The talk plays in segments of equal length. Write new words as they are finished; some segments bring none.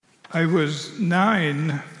I was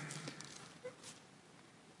 9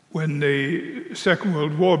 when the Second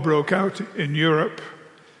World War broke out in Europe.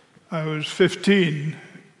 I was 15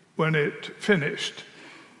 when it finished.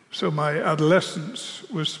 So my adolescence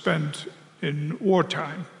was spent in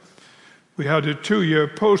wartime. We had a 2-year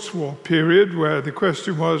post-war period where the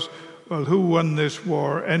question was, well, who won this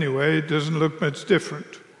war anyway? It doesn't look much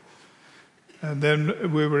different. And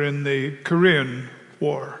then we were in the Korean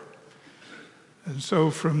War. And so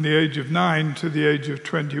from the age of 9 to the age of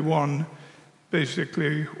 21,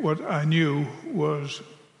 basically what I knew was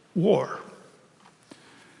war.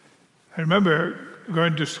 I remember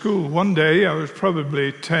going to school one day. I was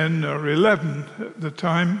probably 10 or 11 at the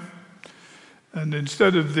time. And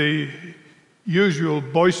instead of the usual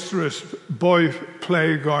boisterous boy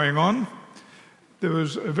play going on, there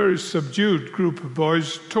was a very subdued group of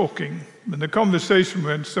boys talking. And the conversation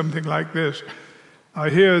went something like this. I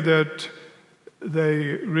hear that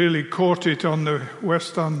they really caught it on the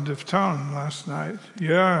west end of town last night.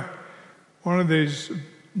 Yeah, one of these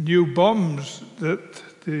new bombs that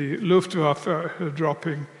the Luftwaffe are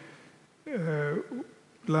dropping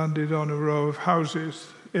landed on a row of houses.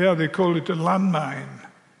 Yeah, they call it a landmine.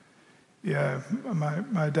 Yeah,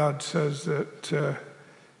 my dad says that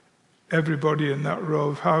everybody in that row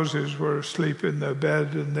of houses were asleep in their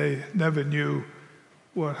bed and they never knew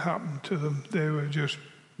what happened to them. They were just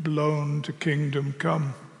blown to kingdom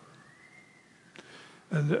come.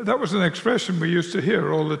 And that was an expression we used to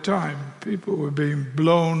hear all the time. People were being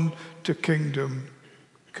blown to kingdom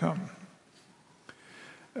come.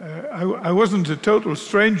 I wasn't a total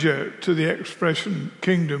stranger to the expression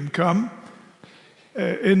kingdom come.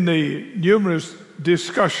 In the numerous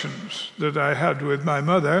discussions that I had with my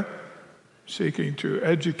mother, seeking to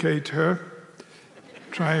educate her,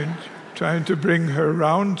 trying to bring her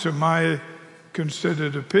round to my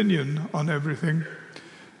considered opinion on everything,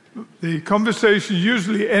 the conversation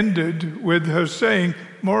usually ended with her saying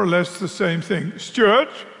more or less the same thing. Stuart,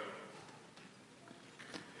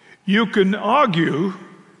 you can argue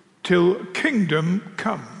till kingdom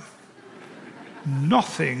come.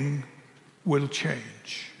 Nothing will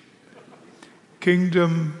change.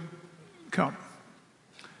 Kingdom come.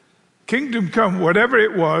 Kingdom come, whatever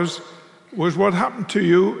it was what happened to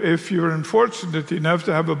you if you were unfortunate enough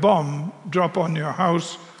to have a bomb drop on your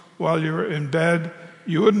house while you were in bed.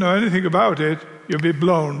 You wouldn't know anything about it. You'd be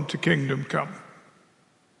blown to kingdom come.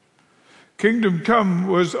 Kingdom come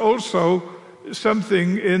was also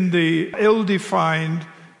something in the ill-defined,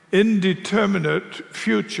 indeterminate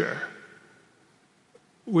future.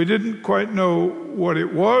 We didn't quite know what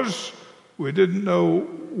it was. We didn't know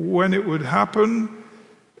when it would happen.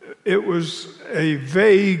 It was a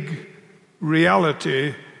vague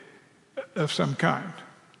reality of some kind.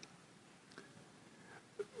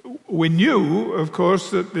 We knew, of course,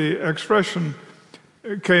 that the expression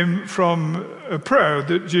came from a prayer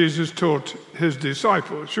that Jesus taught his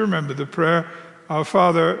disciples. You remember the prayer, Our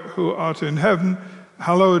Father who art in heaven,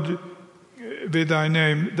 hallowed be thy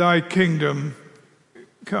name, thy kingdom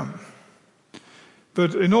come.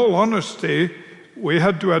 But in all honesty, we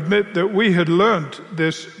had to admit that we had learnt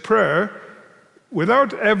this prayer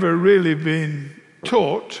without ever really being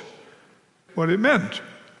taught what it meant.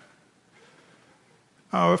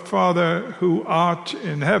 Our Father who art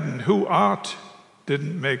in heaven. Who art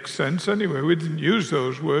didn't make sense anyway. We didn't use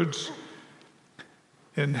those words.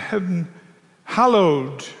 In heaven,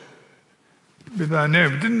 hallowed be thy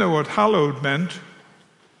name. Didn't know what hallowed meant.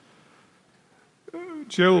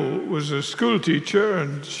 Jill was a school teacher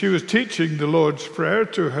and she was teaching the Lord's Prayer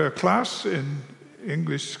to her class in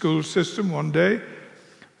English school system one day,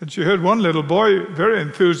 and she heard one little boy very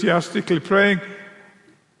enthusiastically praying,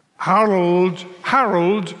 Harold,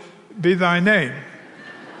 Harold be thy name.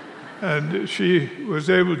 And he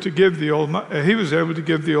was able to give the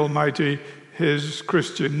Almighty his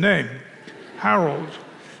Christian name, Harold.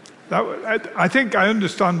 I think I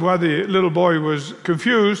understand why the little boy was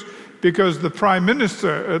confused, because the Prime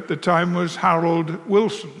Minister at the time was Harold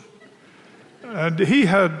Wilson. And he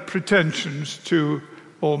had pretensions to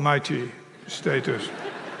almighty status.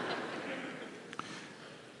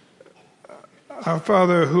 Our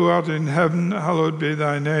Father who art in heaven, hallowed be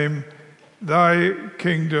thy name, thy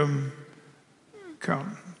kingdom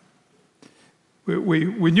come.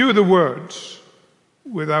 We knew the words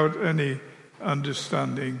without any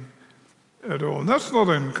understanding at all. And that's not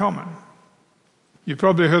uncommon. You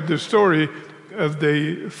probably heard the story of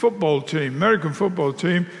the football team, American football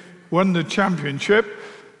team, won the championship.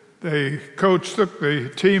 The coach took the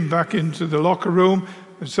team back into the locker room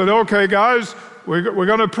and said, okay, guys, we're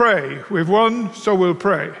going to pray. We've won, so we'll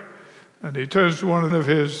pray. And he turns to one of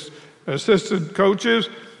his assistant coaches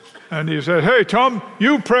And he said, "Hey, Tom,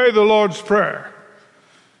 you pray the Lord's Prayer."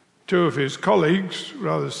 Two of his colleagues,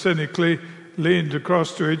 rather cynically, leaned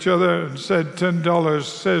across to each other and said, $10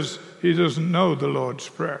 says he doesn't know the Lord's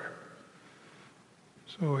Prayer.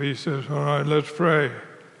 So he says, "All right, let's pray.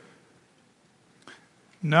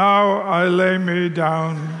 Now I lay me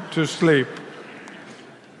down to sleep."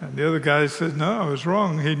 And the other guy said, "No, I was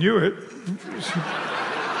wrong. He knew it."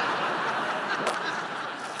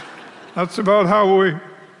 That's about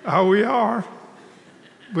how we are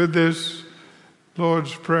with this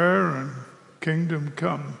Lord's Prayer and Kingdom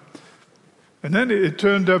Come. And then it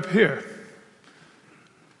turned up here.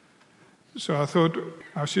 So I thought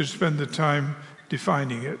I should spend the time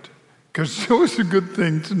defining it, because it's always a good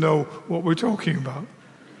thing to know what we're talking about,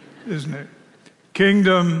 isn't it?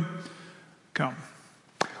 Kingdom Come.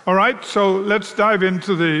 All right, so let's dive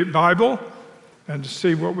into the Bible and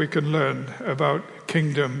see what we can learn about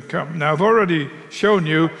Kingdom Come. Now, I've already shown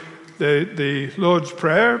you the Lord's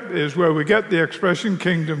Prayer is where we get the expression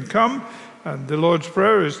Kingdom Come, and the Lord's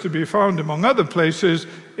Prayer is to be found, among other places,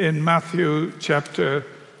 in Matthew chapter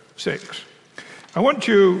 6. I want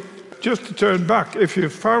you just to turn back. If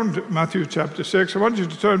you've found Matthew chapter 6, I want you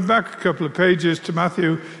to turn back a couple of pages to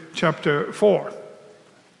Matthew chapter 4.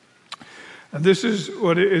 And this is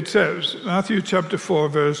what it says, Matthew chapter 4,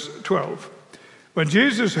 verse 12. When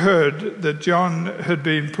Jesus heard that John had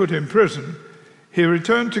been put in prison, he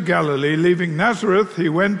returned to Galilee. Leaving Nazareth, he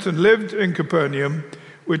went and lived in Capernaum,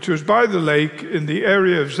 which was by the lake in the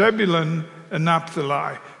area of Zebulun and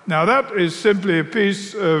Naphtali. Now that is simply a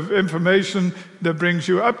piece of information that brings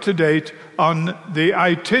you up to date on the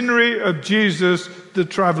itinerary of Jesus, the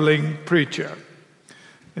traveling preacher.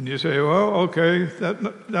 And you say, well, okay,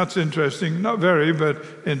 that's interesting. Not very, but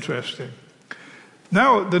interesting.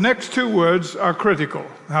 Now, the next two words are critical,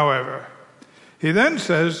 however. He then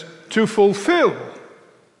says, to fulfill.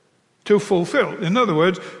 To fulfill. In other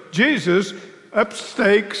words, Jesus, up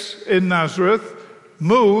stakes in Nazareth,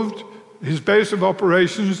 moved his base of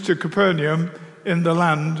operations to Capernaum in the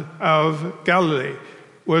land of Galilee.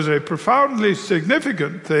 Was a profoundly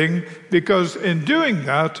significant thing, because in doing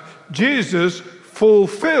that, Jesus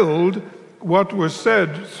fulfilled what was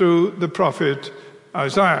said through the prophet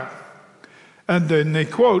Isaiah. And then he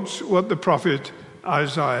quotes what the prophet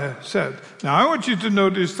Isaiah said. Now, I want you to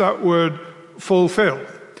notice that word fulfill.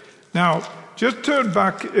 Now, just turn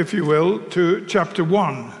back, if you will, to chapter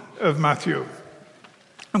 1 of Matthew.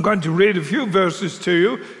 I'm going to read a few verses to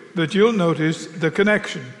you, but you'll notice the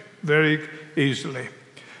connection very easily.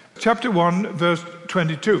 Chapter 1, verse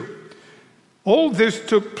 22. All this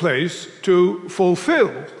took place to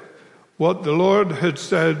fulfill what the Lord had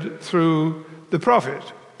said through the prophet.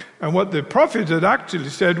 And what the prophet had actually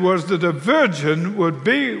said was that a virgin would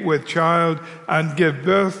be with child and give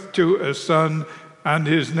birth to a son, and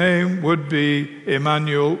his name would be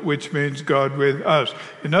Emmanuel, which means God with us.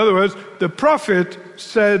 In other words, the prophet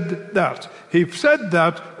said that. He said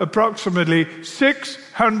that approximately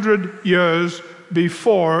 600 years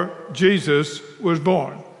before Jesus was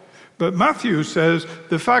born. But Matthew says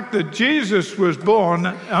the fact that Jesus was born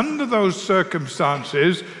under those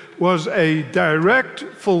circumstances was a direct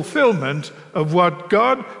fulfillment of what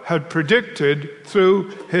God had predicted through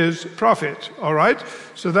his prophet. All right?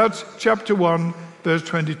 So that's chapter 1, verse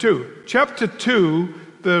 22. Chapter 2,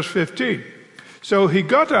 verse 15. So he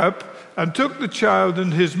got up and took the child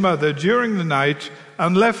and his mother during the night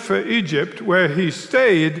and left for Egypt, where he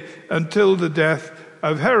stayed until the death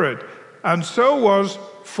of Herod. And so was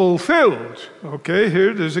fulfilled. Okay,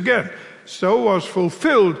 here it is again. So was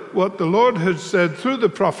fulfilled what the Lord had said through the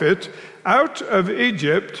prophet, out of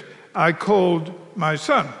Egypt I called my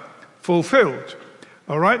son. Fulfilled.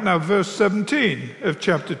 All right, now verse 17 of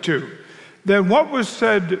chapter 2. Then what was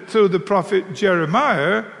said through the prophet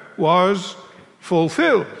Jeremiah was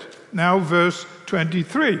fulfilled. Now verse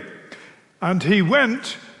 23. And he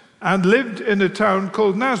went and lived in a town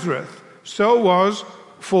called Nazareth. So was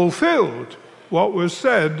fulfilled what was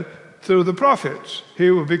said through the prophets. He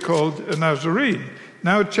will be called a Nazarene.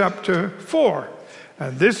 Now chapter 4.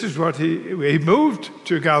 And this is what he moved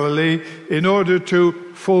to Galilee in order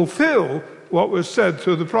to fulfill what was said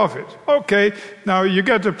through the prophet. Okay, now you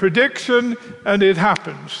get a prediction and it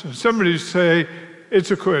happens. And somebody say, it's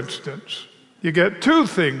a coincidence. You get two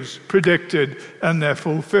things predicted and they're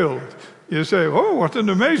fulfilled. You say, oh, what an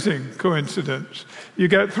amazing coincidence. You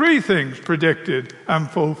get three things predicted and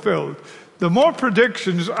fulfilled. The more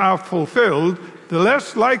predictions are fulfilled, the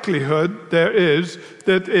less likelihood there is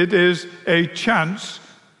that it is a chance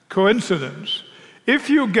coincidence. If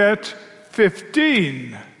you get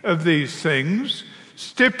 15 of these things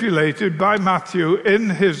stipulated by Matthew in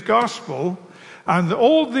his gospel, And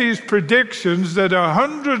all these predictions that are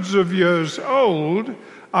hundreds of years old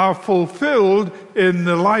are fulfilled in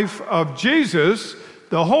the life of Jesus.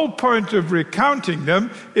 The whole point of recounting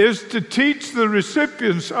them is to teach the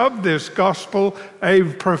recipients of this gospel a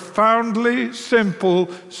profoundly simple,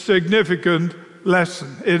 significant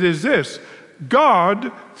lesson. It is this: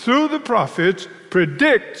 God, through the prophets,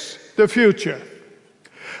 predicts the future.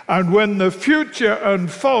 And when the future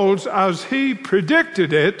unfolds as he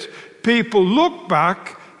predicted it, people look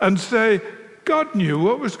back and say, God knew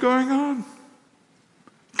what was going on.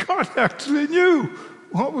 God actually knew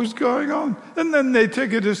what was going on. And then they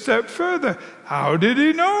take it a step further. How did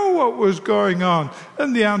he know what was going on?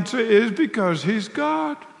 And the answer is because he's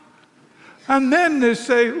God. And then they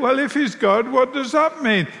say, well, if he's God, what does that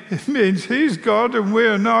mean? It means he's God and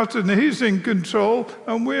we're not, and he's in control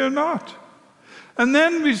and we're not. And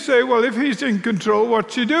then we say, well, if he's in control,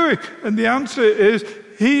 what's he doing? And the answer is,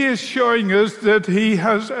 he is showing us that he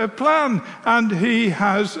has a plan and he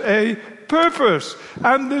has a purpose,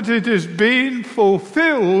 and that it is being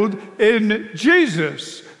fulfilled in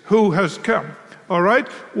Jesus who has come. All right?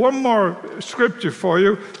 One more scripture for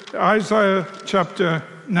you. Isaiah chapter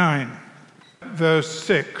 9, verse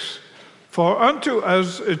 6. For unto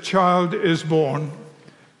us a child is born,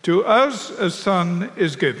 to us a son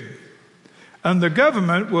is given, and the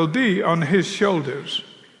government will be on his shoulders.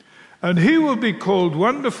 And he will be called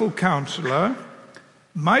Wonderful Counselor,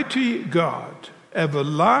 Mighty God,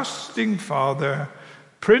 Everlasting Father,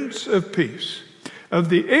 Prince of Peace. Of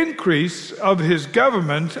the increase of his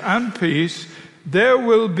government and peace there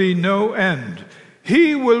will be no end.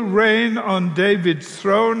 He will reign on David's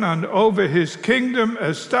throne and over his kingdom,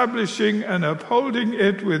 establishing and upholding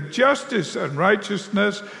it with justice and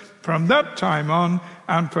righteousness from that time on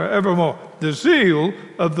and forevermore. The zeal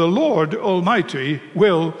of the Lord Almighty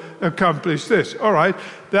will accomplish this. All right,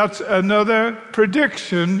 that's another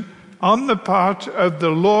prediction on the part of the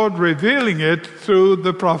Lord, revealing it through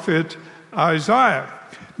the prophet Isaiah.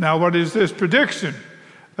 Now, what is this prediction?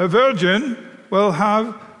 A virgin will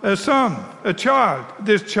have a son, a child.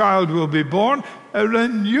 This child will be born, an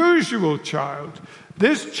unusual child.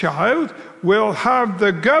 This child will have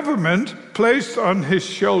the government placed on his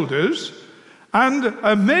shoulders, and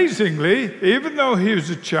amazingly, even though he is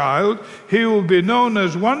a child, he will be known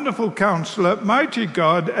as Wonderful Counselor, Mighty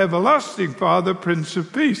God, Everlasting Father, Prince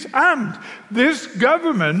of Peace. And this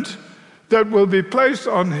government that will be placed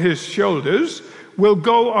on his shoulders will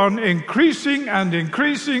go on increasing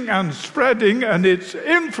and spreading, and its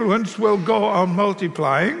influence will go on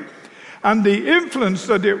multiplying. And the influence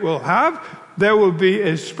that it will have, there will be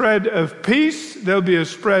a spread of peace, there'll be a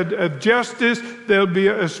spread of justice, there'll be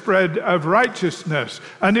a spread of righteousness,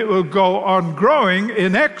 and it will go on growing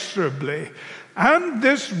inexorably. And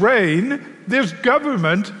this reign, this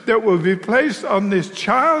government that will be placed on this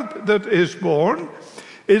child that is born,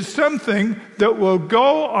 is something that will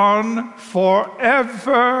go on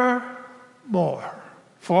forevermore.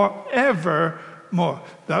 Forevermore.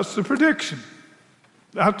 That's the prediction.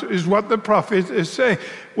 That is what the prophet is saying.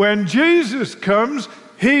 When Jesus comes,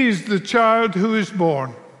 he's the child who is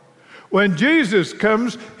born. When Jesus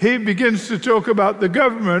comes, he begins to talk about the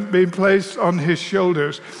government being placed on his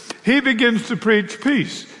shoulders. He begins to preach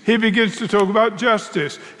peace. He begins to talk about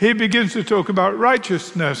justice. He begins to talk about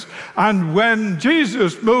righteousness. And when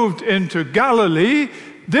Jesus moved into Galilee,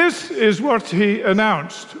 this is what he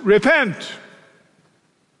announced: repent,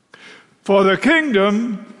 for the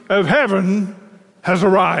kingdom of heaven has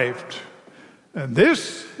arrived. And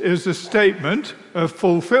this is a statement of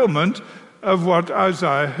fulfillment of what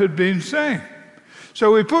Isaiah had been saying.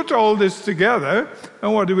 So we put all this together,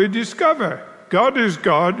 and what do we discover? God is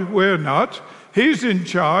God, we're not. He's in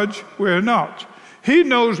charge, we're not. He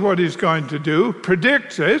knows what he's going to do,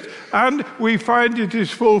 predicts it, and we find it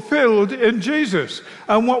is fulfilled in Jesus.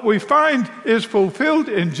 And what we find is fulfilled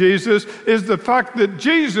in Jesus is the fact that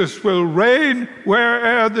Jesus will reign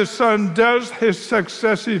where'er the Son does his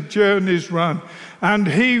successive journeys run. And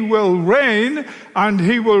he will reign, and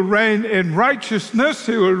he will reign in righteousness,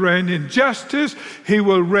 he will reign in justice, he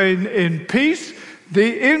will reign in peace.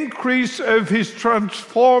 The increase of his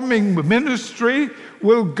transforming ministry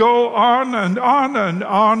will go on and on and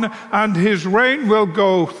on, and his reign will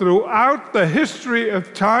go throughout the history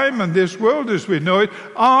of time and this world as we know it,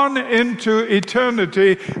 on into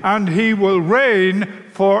eternity, and he will reign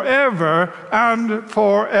forever and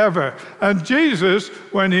forever. And Jesus,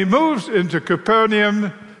 when he moves into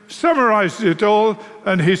Capernaum, summarizes it all,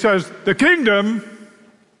 and he says, the kingdom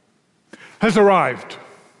has arrived.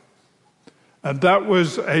 And that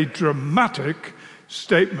was a dramatic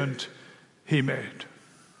statement he made.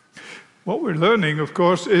 What we're learning, of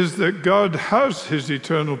course, is that God has his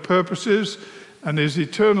eternal purposes, and his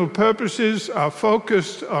eternal purposes are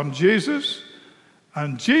focused on Jesus,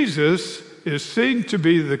 and Jesus is seen to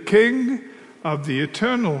be the King of the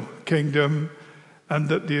eternal kingdom, and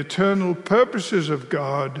that the eternal purposes of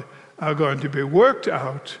God are going to be worked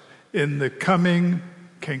out in the coming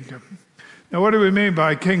kingdom. Now, what do we mean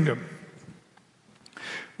by kingdom?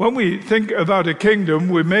 When we think about a kingdom,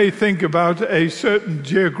 we may think about a certain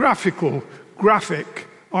geographical graphic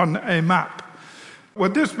on a map.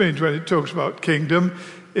 What this means when it talks about kingdom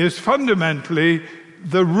is fundamentally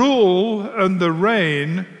the rule and the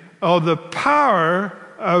reign or the power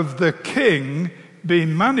of the king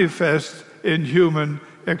being manifest in human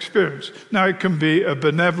experience. Now, it can be a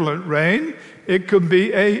benevolent reign, it can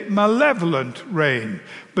be a malevolent reign,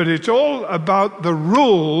 but it's all about the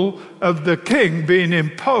rule of the king being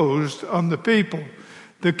imposed on the people.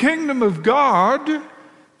 The kingdom of God,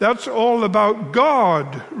 that's all about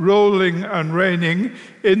God ruling and reigning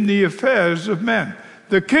in the affairs of men.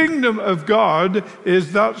 The kingdom of God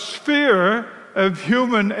is that sphere of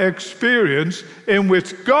human experience in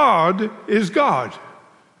which God is God.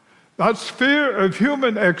 That sphere of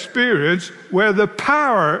human experience where the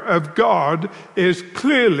power of God is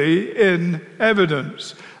clearly in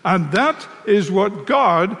evidence. And that is what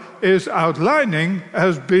God is outlining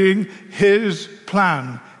as being his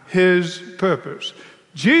plan, his purpose.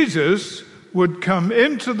 Jesus would come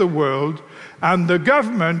into the world and the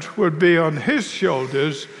government would be on his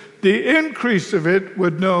shoulders. The increase of it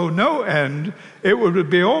would know no end. It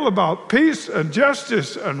would be all about peace and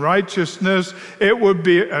justice and righteousness. It would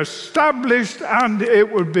be established, and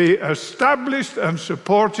it would be established and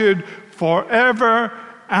supported forever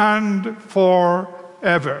and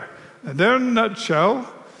forever. And there in a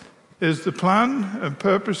nutshell is the plan and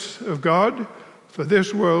purpose of God for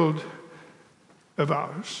this world of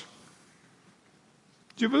ours.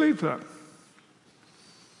 Do you believe that?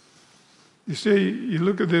 You see, you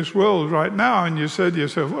look at this world right now and you say to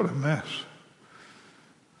yourself, what a mess.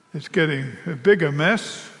 It's getting a bigger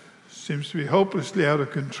mess. Seems to be hopelessly out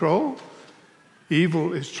of control.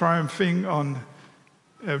 Evil is triumphing on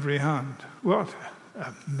every hand. What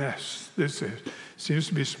a mess this is. Seems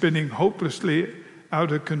to be spinning hopelessly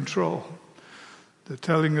out of control. They're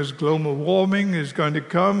telling us global warming is going to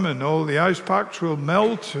come and all the ice packs will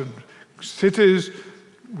melt and cities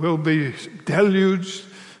will be deluged.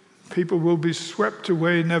 People will be swept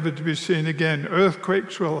away, never to be seen again.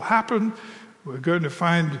 Earthquakes will happen. We're going to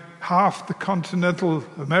find half the continental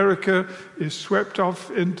America is swept off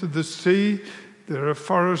into the sea. There are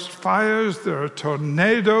forest fires. There are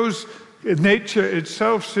tornadoes. Nature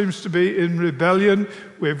itself seems to be in rebellion.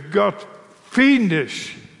 We've got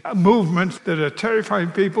fiendish movements that are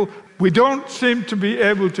terrifying people. We don't seem to be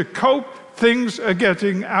able to cope. Things are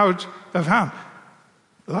getting out of hand.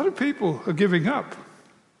 A lot of people are giving up.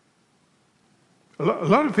 A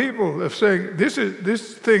lot of people are saying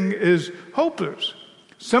this thing is hopeless.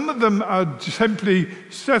 Some of them are simply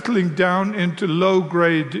settling down into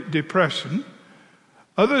low-grade depression.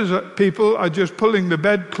 People are just pulling the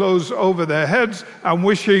bedclothes over their heads and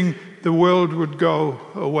wishing the world would go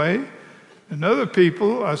away. And other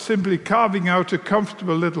people are simply carving out a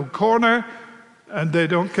comfortable little corner, and they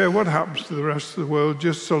don't care what happens to the rest of the world,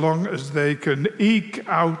 just so long as they can eke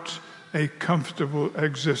out a comfortable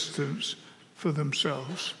existence for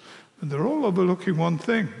themselves. And they're all overlooking one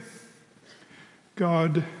thing.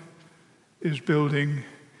 God is building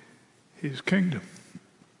his kingdom.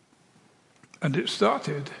 And it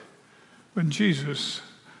started when Jesus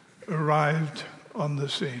arrived on the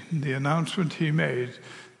scene. The announcement he made,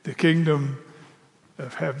 the kingdom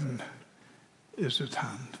of heaven is at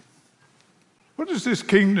hand. What does this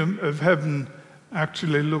kingdom of heaven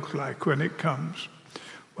actually look like when it comes?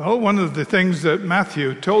 Well, one of the things that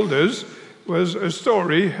Matthew told us was a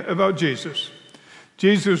story about Jesus.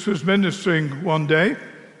 Jesus was ministering one day,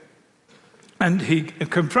 and he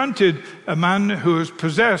confronted a man who was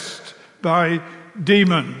possessed by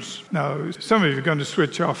demons. Now, some of you are going to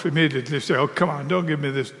switch off immediately and say, oh, come on, don't give me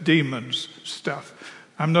this demons stuff.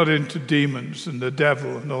 I'm not into demons and the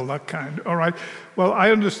devil and all that kind. All right, well, I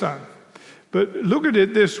understand. But look at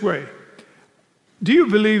it this way. Do you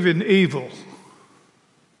believe in evil?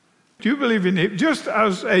 Do you believe in it just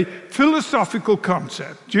as a philosophical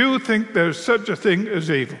concept? Do you think there's such a thing as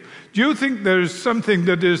evil? Do you think there is something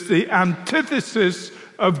that is the antithesis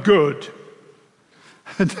of good?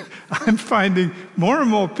 And I'm finding more and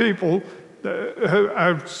more people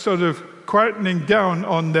are sort of quietening down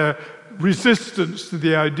on their resistance to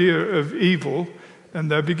the idea of evil, and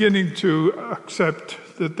they're beginning to accept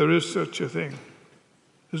that there is such a thing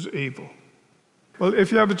as evil. Well,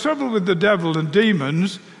 if you have a trouble with the devil and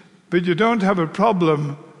demons, but you don't have a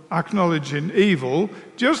problem acknowledging evil,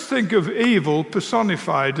 just think of evil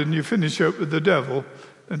personified and you finish up with the devil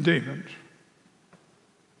and demons.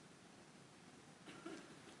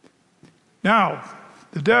 Now,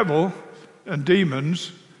 the devil and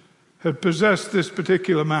demons had possessed this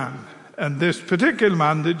particular man. And this particular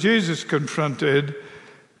man that Jesus confronted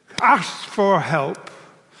asked for help.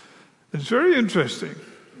 It's very interesting.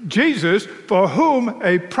 Jesus, for whom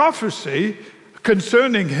a prophecy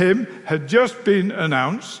concerning him had just been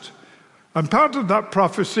announced, and part of that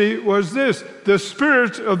prophecy was this: the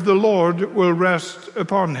Spirit of the Lord will rest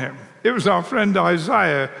upon him. It was our friend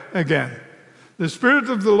Isaiah again. The Spirit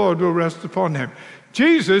of the Lord will rest upon him.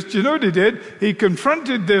 Jesus, do you know what he did? He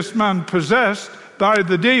confronted this man possessed by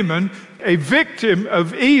the demon, a victim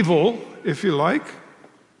of evil, if you like,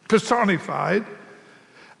 personified.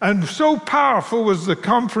 And so powerful was the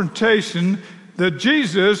confrontation that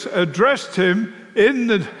Jesus addressed him in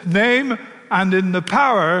the name and in the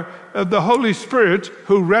power of the Holy Spirit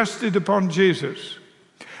who rested upon Jesus.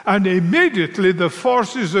 And immediately the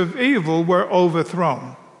forces of evil were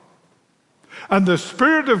overthrown. And the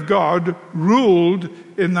Spirit of God ruled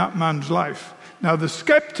in that man's life. Now the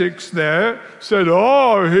skeptics there said,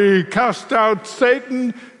 oh, he cast out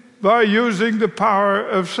Satan by using the power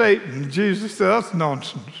of Satan. Jesus said, that's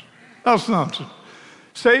nonsense. That's nonsense.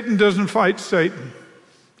 Satan doesn't fight Satan.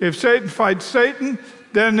 If Satan fights Satan,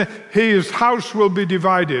 then his house will be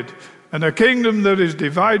divided. And a kingdom that is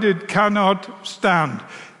divided cannot stand.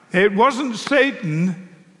 It wasn't Satan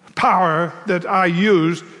power that I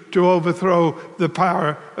used to overthrow the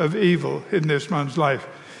power of evil in this man's life.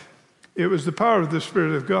 It was the power of the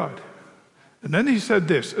Spirit of God. And then he said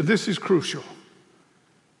this, and this is crucial.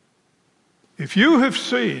 If you have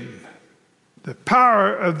seen the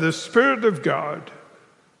power of the Spirit of God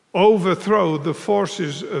overthrow the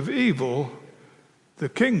forces of evil, the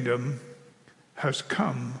kingdom has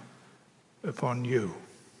come upon you.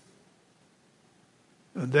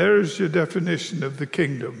 And there is your definition of the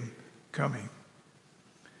kingdom coming.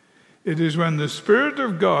 It is when the Spirit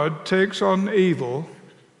of God takes on evil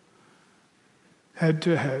head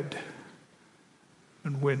to head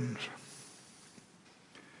and wins.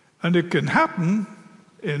 And it can happen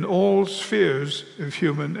in all spheres of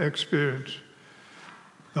human experience.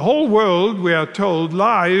 The whole world, we are told,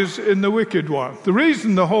 lies in the wicked one. The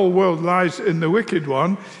reason the whole world lies in the wicked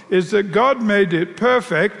one is that God made it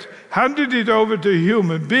perfect, handed it over to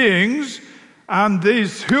human beings, and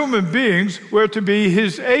these human beings were to be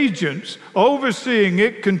his agents, overseeing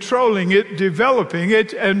it, controlling it, developing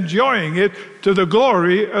it, enjoying it to the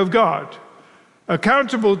glory of God.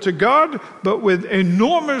 Accountable to God, but with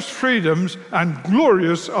enormous freedoms and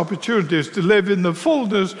glorious opportunities to live in the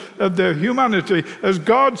fullness of their humanity as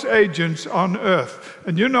God's agents on earth.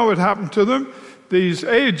 And you know what happened to them? These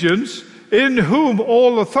agents, in whom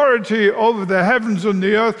all authority over the heavens and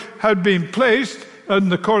the earth had been placed,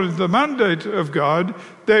 and according to the mandate of God,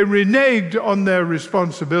 they reneged on their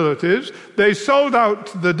responsibilities. They sold out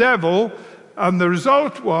to the devil, and the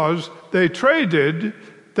result was they traded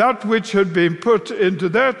that which had been put into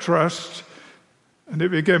their trust, and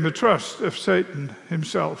it became a trust of Satan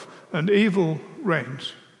himself, and evil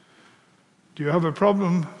reigns. Do you have a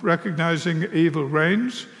problem recognizing evil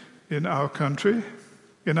reigns in our country,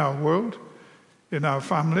 in our world, in our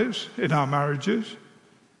families, in our marriages,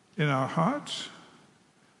 in our hearts?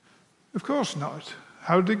 Of course not.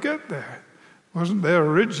 How did it get there? It wasn't there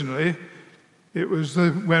originally. It was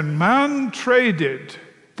when man traded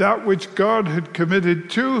that which God had committed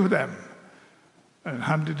to them and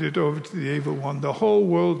handed it over to the evil one. The whole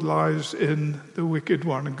world lies in the wicked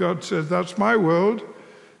one. And God says, that's my world,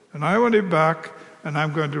 and I want it back, and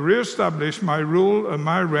I'm going to reestablish my rule and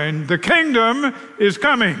my reign. The kingdom is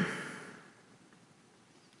coming.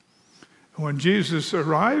 And when Jesus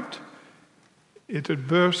arrived, it had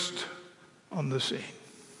burst on the scene.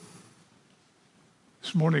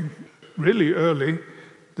 This morning, really early,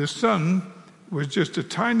 the sun was just a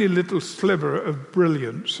tiny little sliver of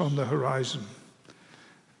brilliance on the horizon.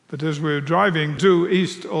 But as we were driving due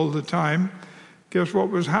east all the time, guess what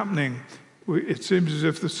was happening? It seems as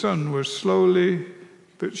if the sun was slowly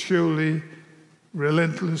but surely,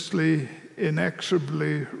 relentlessly,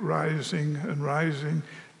 inexorably rising and rising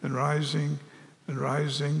and rising and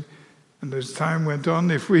rising. And as time went on,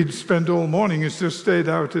 if we'd spent all morning and just stayed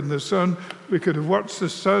out in the sun, we could have watched the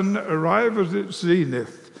sun arrive at its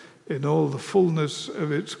zenith in all the fullness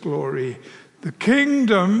of its glory. The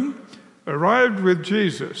kingdom arrived with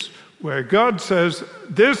Jesus, where God says,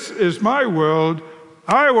 this is my world,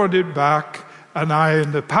 I want it back, and I,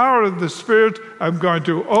 in the power of the Spirit, am going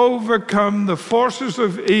to overcome the forces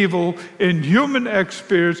of evil in human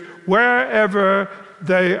experience wherever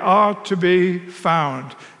they are to be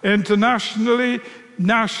found. Internationally,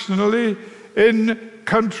 nationally, in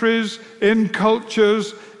countries, in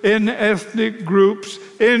cultures, in ethnic groups,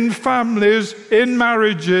 in families, in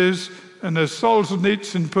marriages. And as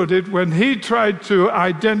Solzhenitsyn put it, when he tried to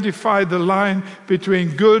identify the line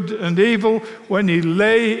between good and evil, when he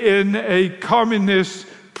lay in a communist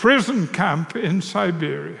prison camp in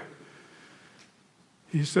Siberia,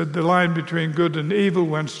 he said the line between good and evil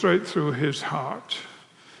went straight through his heart.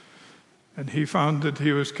 And he found that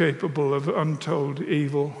he was capable of untold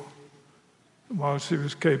evil, whilst he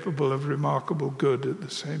was capable of remarkable good at the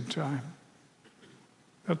same time.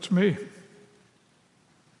 That's me.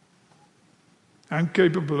 I'm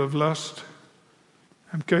capable of lust.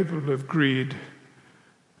 I'm capable of greed.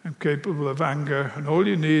 I'm capable of anger. And all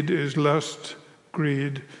you need is lust,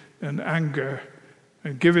 greed, and anger.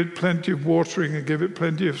 And give it plenty of watering and give it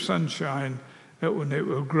plenty of sunshine. That when it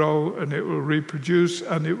will grow and it will reproduce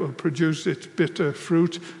and it will produce its bitter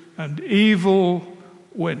fruit, and evil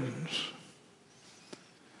wins.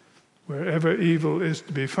 Wherever evil is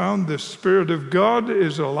to be found, the Spirit of God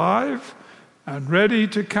is alive and ready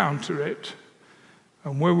to counter it.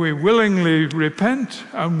 And when we willingly repent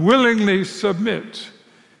and willingly submit,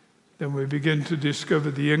 then we begin to discover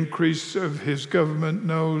the increase of his government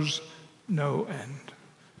knows no end.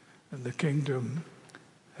 And the kingdom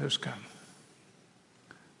has come.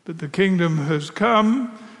 But the kingdom has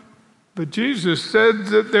come, but Jesus said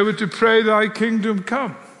that they were to pray, "Thy kingdom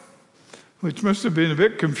come," which must have been a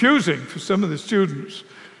bit confusing for some of the students.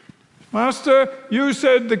 "Master, you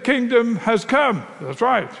said the kingdom has come." That's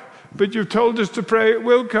right. "But you've told us to pray it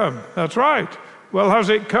will come." That's right. "Well, has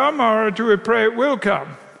it come, or do we pray it will come?"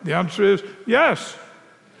 The answer is yes.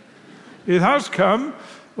 It has come,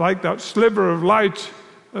 like that sliver of light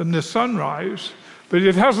in the sunrise, but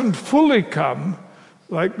it hasn't fully come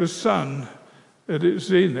like the sun at its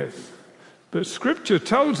zenith. But Scripture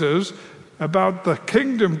tells us about the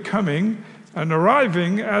kingdom coming and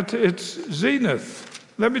arriving at its zenith.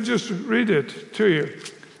 Let me just read it to you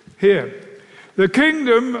here. "The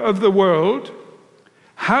kingdom of the world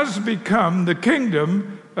has become the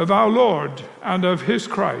kingdom of our Lord and of his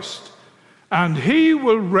Christ, and he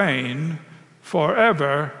will reign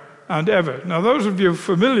forever and ever." Now, those of you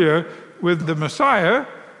familiar with the Messiah,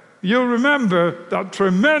 you'll remember that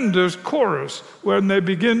tremendous chorus when they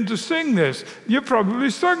begin to sing this. You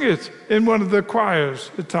probably sung it in one of the choirs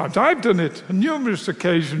at times. I've done it on numerous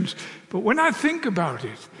occasions. But when I think about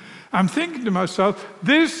it, I'm thinking to myself,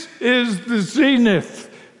 this is the zenith.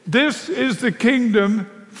 This is the kingdom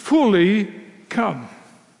fully come.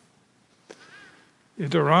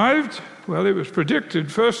 It arrived, well, it was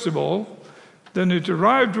predicted, first of all. Then it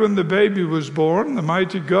arrived when the baby was born, the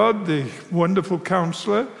mighty God, the wonderful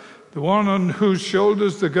counselor, the one on whose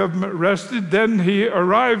shoulders the government rested. Then he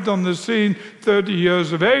arrived on the scene 30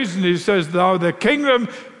 years of age, and he says, "Now the kingdom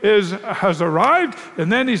has arrived." And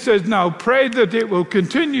then he says, "Now pray that it will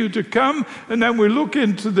continue to come." And then we look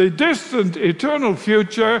into the distant eternal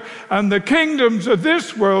future, and the kingdoms of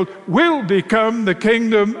this world will become the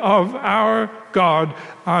kingdom of our God,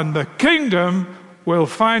 and the kingdom will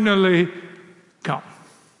finally come.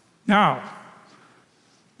 Now,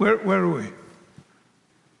 where are we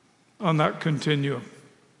on that continuum?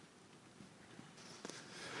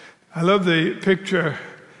 I love the picture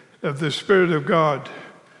of the Spirit of God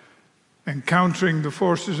encountering the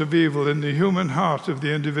forces of evil in the human heart of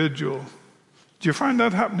the individual. Do you find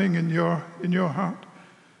that happening in your heart?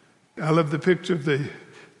 I love the picture of the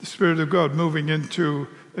Spirit of God moving into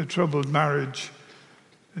a troubled marriage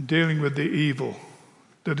and dealing with the evil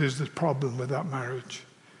that is the problem with that marriage.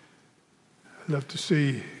 I love to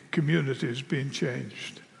see communities being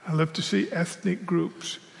changed. I love to see ethnic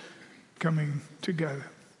groups coming together.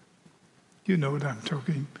 You know what I'm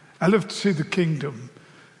talking. I love to see the kingdom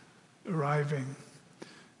arriving.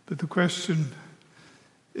 But the question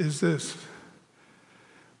is this: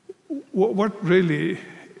 what really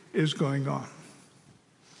is going on?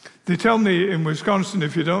 They tell me in Wisconsin,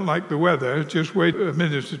 if you don't like the weather, just wait a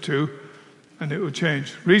minute or two and it will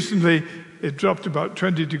change. Recently, it dropped about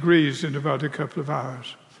 20 degrees in about a couple of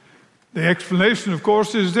hours. The explanation, of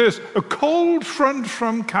course, is this: a cold front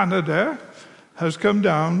from Canada has come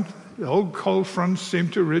down. The old cold fronts seem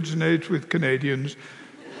to originate with Canadians.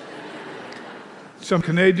 Some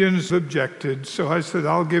Canadians objected, so I said,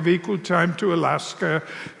 I'll give equal time to Alaska.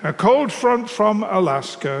 A cold front from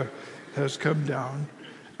Alaska has come down.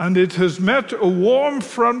 and it has met a warm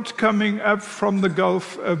front coming up from the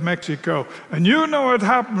Gulf of Mexico. And you know what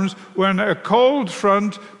happens when a cold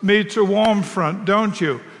front meets a warm front, don't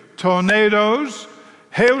you? Tornadoes,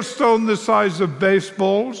 hailstone the size of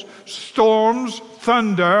baseballs, storms,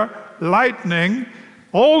 thunder, lightning.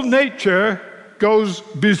 All nature goes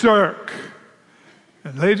berserk.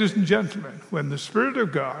 And ladies and gentlemen, when the Spirit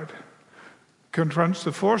of God confronts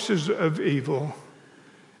the forces of evil,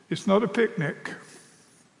 it's not a picnic.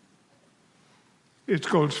 It's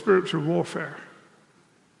called spiritual warfare.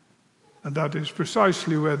 And that is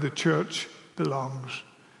precisely where the church belongs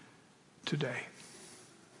today.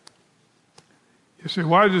 You say,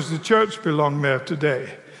 why does the church belong there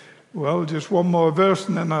today? Well, just one more verse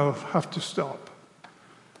and then I'll have to stop.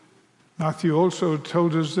 Matthew also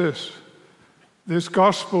told us this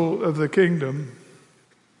gospel of the kingdom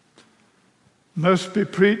must be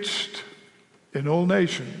preached in all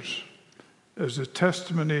nations as a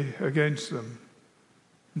testimony against them.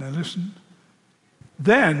 Now listen.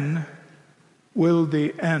 Then will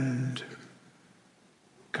the end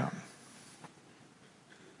come.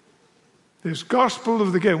 This gospel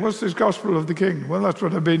of the kingdom. What's this gospel of the kingdom? Well, that's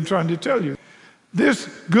what I've been trying to tell you. This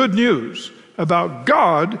good news about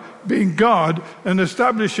God being God and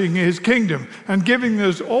establishing his kingdom and giving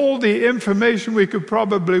us all the information we could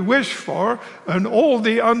probably wish for and all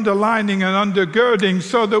the underlining and undergirding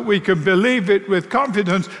so that we can believe it with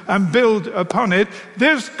confidence and build upon it.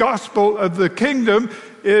 This gospel of the kingdom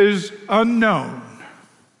is unknown.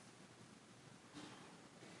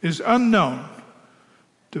 Is unknown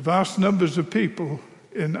to vast numbers of people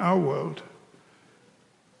in our world.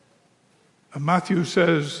 And Matthew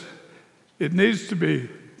says it needs to be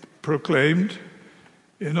proclaimed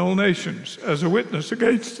in all nations as a witness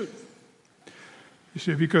against it. You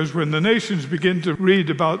see, because when the nations begin to read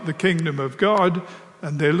about the kingdom of God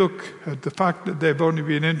and they look at the fact that they've only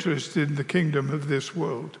been interested in the kingdom of this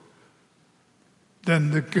world, then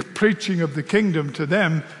the preaching of the kingdom to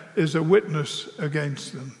them is a witness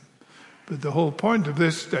against them. But the whole point of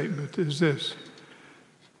this statement is this: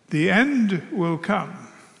 the end will come.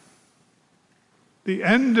 The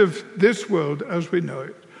end of this world as we know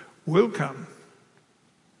it will come.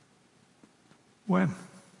 When?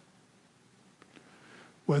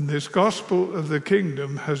 When this gospel of the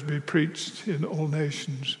kingdom has been preached in all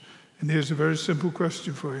nations. And here's a very simple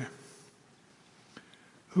question for you.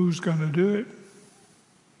 Who's going to do it?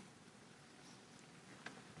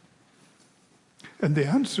 And the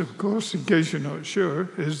answer, of course, in case you're not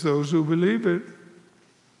sure, is those who believe it.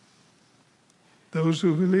 Those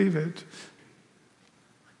who believe it.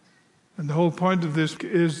 And the whole point of this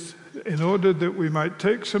is in order that we might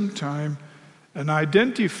take some time and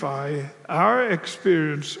identify our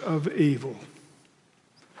experience of evil.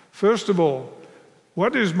 First of all,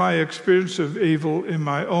 what is my experience of evil in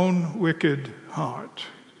my own wicked heart?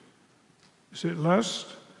 Is it lust?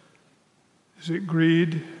 Is it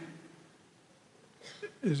greed?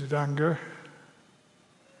 Is it anger?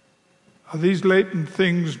 Are these latent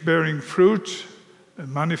things bearing fruit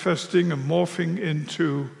and manifesting and morphing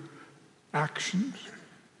into actions?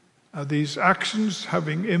 Are these actions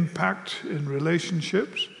having impact in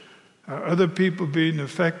relationships? Are other people being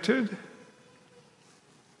affected?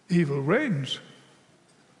 Evil reigns.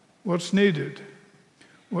 What's needed?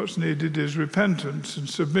 What's needed is repentance and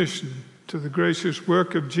submission to the gracious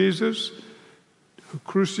work of Jesus, who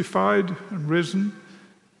crucified and risen,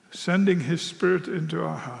 sending his Spirit into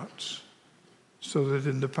our hearts, so that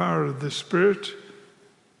in the power of the Spirit,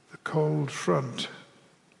 the cold front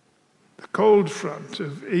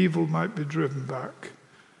of evil might be driven back,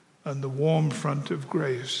 and the warm front of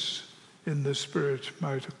grace in the Spirit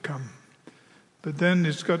might have come. But then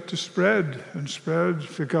it's got to spread and spread,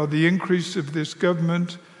 because the increase of this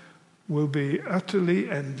government will be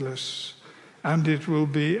utterly endless, and it will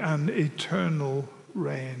be an eternal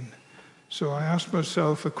reign. So I ask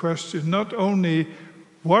myself a question, not only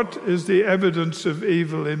what is the evidence of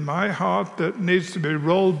evil in my heart that needs to be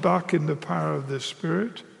rolled back in the power of the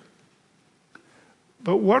Spirit,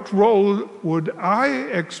 but what role would I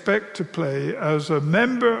expect to play as a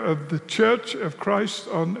member of the Church of Christ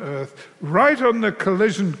on earth, right on the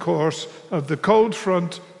collision course of the cold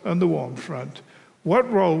front and the warm front? What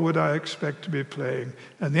role would I expect to be playing?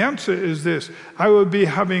 And the answer is this: I would be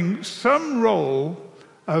having some role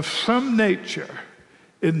of some nature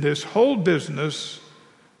in this whole business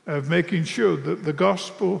of making sure that the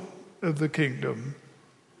gospel of the kingdom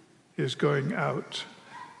is going out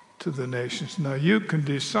to the nations. Now, you can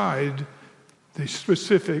decide the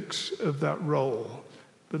specifics of that role,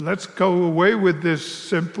 but let's go away with this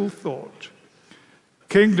simple thought.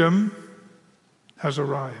 Kingdom has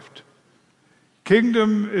arrived.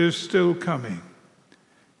 Kingdom is still coming.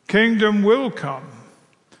 Kingdom will come.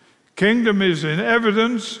 Kingdom is in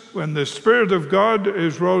evidence when the Spirit of God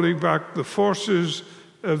is rolling back the forces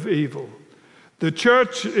of evil. The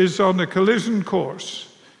church is on a collision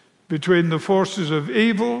course between the forces of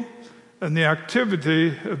evil and the activity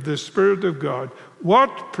of the Spirit of God.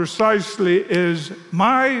 What precisely is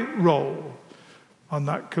my role on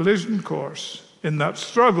that collision course, in that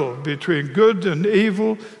struggle between good and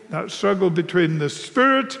evil, that struggle between the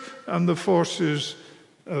Spirit and the forces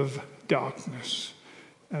of darkness?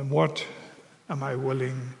 And what am I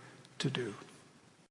willing to do?